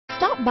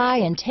Stop by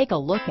and take a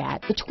look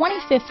at the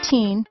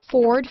 2015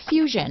 Ford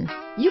Fusion.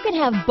 You can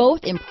have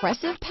both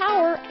impressive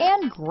power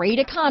and great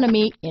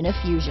economy in a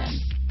Fusion.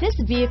 This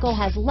vehicle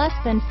has less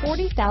than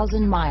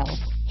 40,000 miles.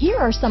 Here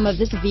are some of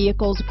this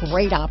vehicle's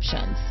great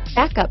options: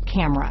 backup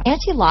camera,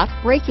 anti-lock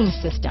braking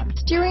system,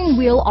 steering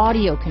wheel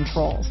audio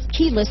controls,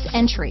 keyless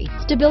entry,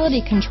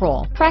 stability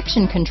control,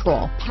 traction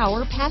control,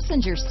 power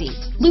passenger seat,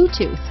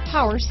 Bluetooth,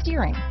 power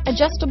steering,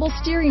 adjustable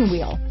steering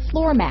wheel,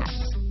 floor mats,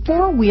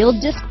 four-wheel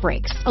disc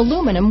brakes,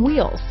 aluminum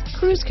wheels,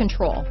 cruise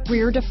control,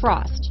 rear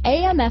defrost,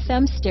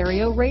 AM/FM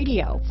stereo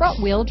radio,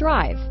 front-wheel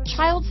drive,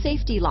 child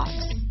safety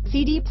locks,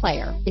 CD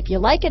player. If you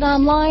like it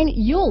online,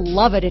 you'll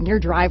love it in your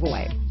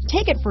driveway.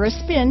 Take it for a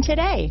spin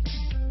today.